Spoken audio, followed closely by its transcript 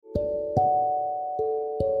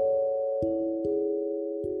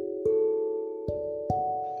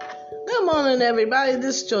morning, everybody.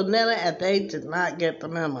 This is Jonetta, and they did not get the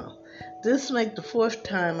memo. This makes the fourth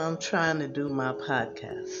time I'm trying to do my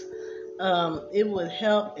podcast. It would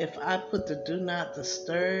help if I put the Do Not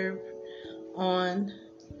Disturb on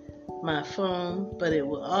my phone, but it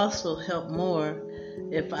would also help more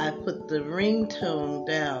if I put the ringtone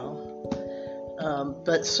down.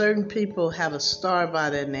 But certain people have a star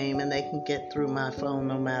by their name, and they can get through my phone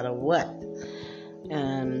no matter what.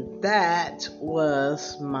 And that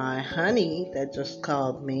was my honey that just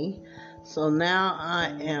called me. So now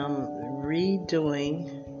I am redoing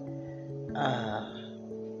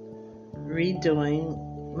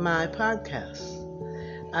my podcast.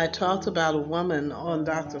 I talked about a woman on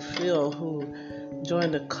Dr. Phil who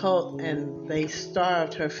joined a cult and they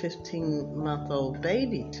starved her 15-month-old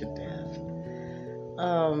baby to death.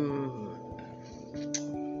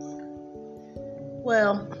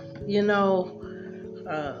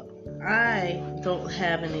 I don't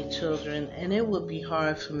have any children, and it would be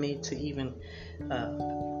hard for me to even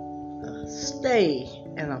stay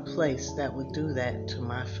in a place that would do that to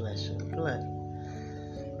my flesh and blood.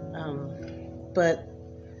 But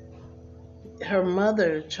her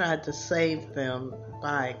mother tried to save them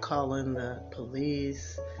by calling the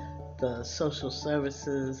police, the social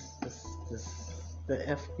services,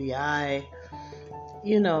 the FBI,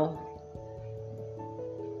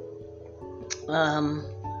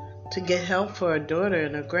 to get help for her daughter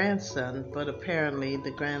and her grandson, but apparently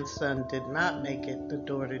the grandson did not make it. The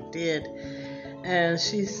daughter did, and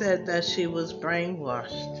she said that she was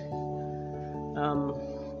brainwashed.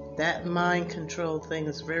 That mind control thing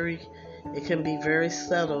is it can be very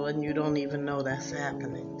subtle, and you don't even know that's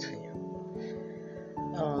happening to you.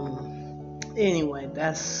 Anyway,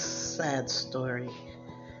 that's a sad story.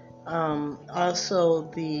 Also,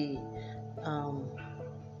 the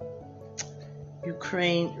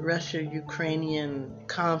Russia-Ukrainian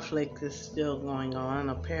conflict is still going on.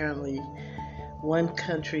 Apparently, one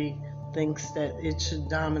country thinks that it should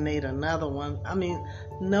dominate another one. I mean,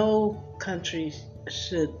 no country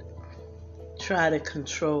should try to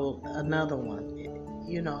control another one.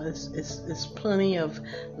 It's plenty of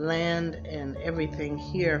land and everything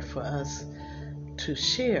here for us to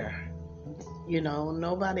share.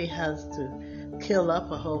 Nobody has to kill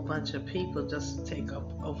up a whole bunch of people just to take up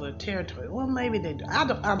over a territory. Well, maybe they do. I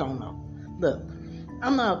don't know. Look,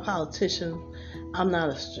 I'm not a politician. I'm not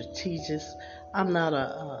a strategist. I'm not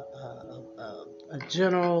a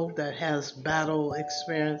general that has battle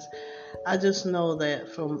experience. I just know that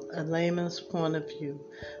from a layman's point of view,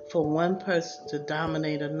 for one person to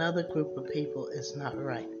dominate another group of people is not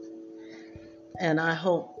right. And I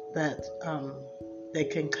hope that they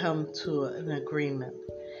can come to an agreement.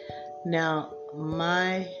 Now,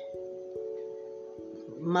 my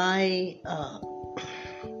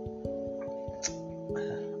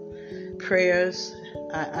prayers,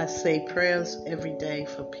 I say prayers every day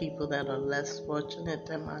for people that are less fortunate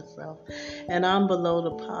than myself, and I'm below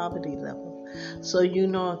the poverty level. So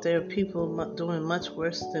if there are people doing much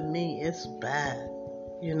worse than me, it's bad,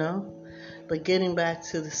 But getting back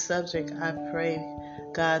to the subject, I pray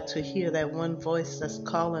God to hear that one voice that's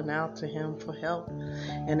calling out to Him for help,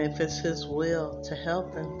 and if it's His will, to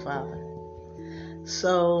help them, Father.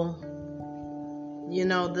 So,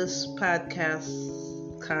 this podcast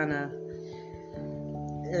kind of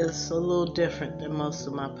is a little different than most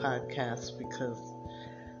of my podcasts because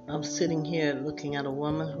I'm sitting here looking at a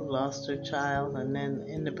woman who lost her child, and then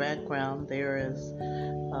in the background there is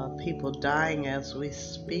people dying as we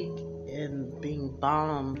speak and being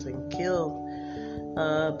bombed and killed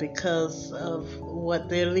because of what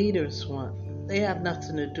their leaders want. They have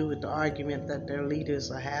nothing to do with the argument that their leaders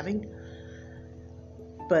are having,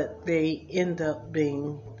 but they end up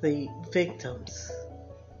being the victims.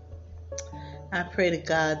 I pray to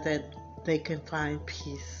God that they can find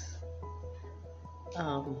peace.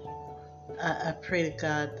 I pray to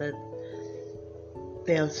God that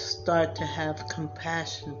they'll start to have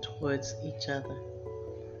compassion towards each other.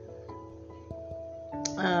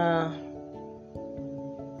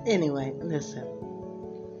 Anyway, listen.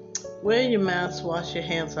 Wear your mask, wash your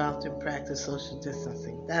hands often, practice social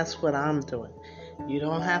distancing. That's what I'm doing. You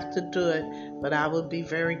don't have to do it, but I would be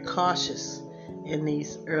very cautious in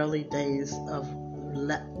these early days of,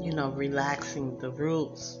 relaxing the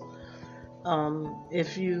rules.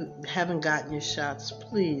 If you haven't gotten your shots,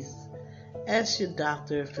 please ask your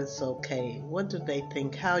doctor if it's okay. What do they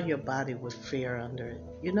think? How your body would fare under it?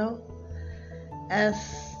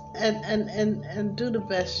 And do the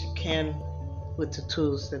best you can with the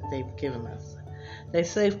tools that they've given us. They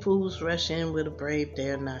say fools rush in with a brave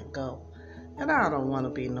dare not go. And I don't want to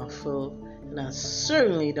be no fool. And I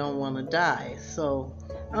certainly don't want to die. So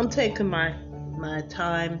I'm taking my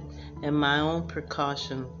time and my own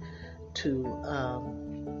precaution to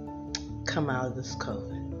come out of this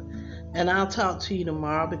COVID. And I'll talk to you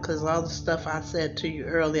tomorrow because all the stuff I said to you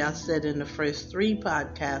earlier, I said in the first 3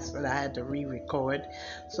 podcasts that I had to re-record.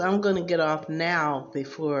 So I'm going to get off now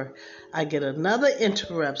before I get another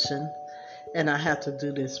interruption and I have to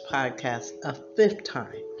do this podcast a 5th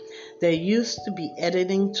time. There used to be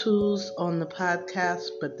editing tools on the podcast,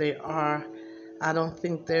 but I don't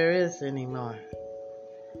think there is anymore.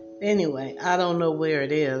 Anyway, I don't know where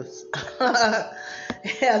it is.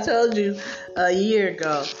 I told you a year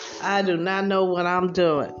ago, I do not know what I'm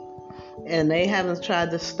doing. And they haven't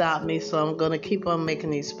tried to stop me, so I'm going to keep on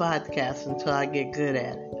making these podcasts until I get good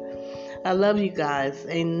at it. I love you guys.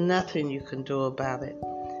 Ain't nothing you can do about it.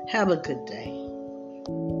 Have a good day.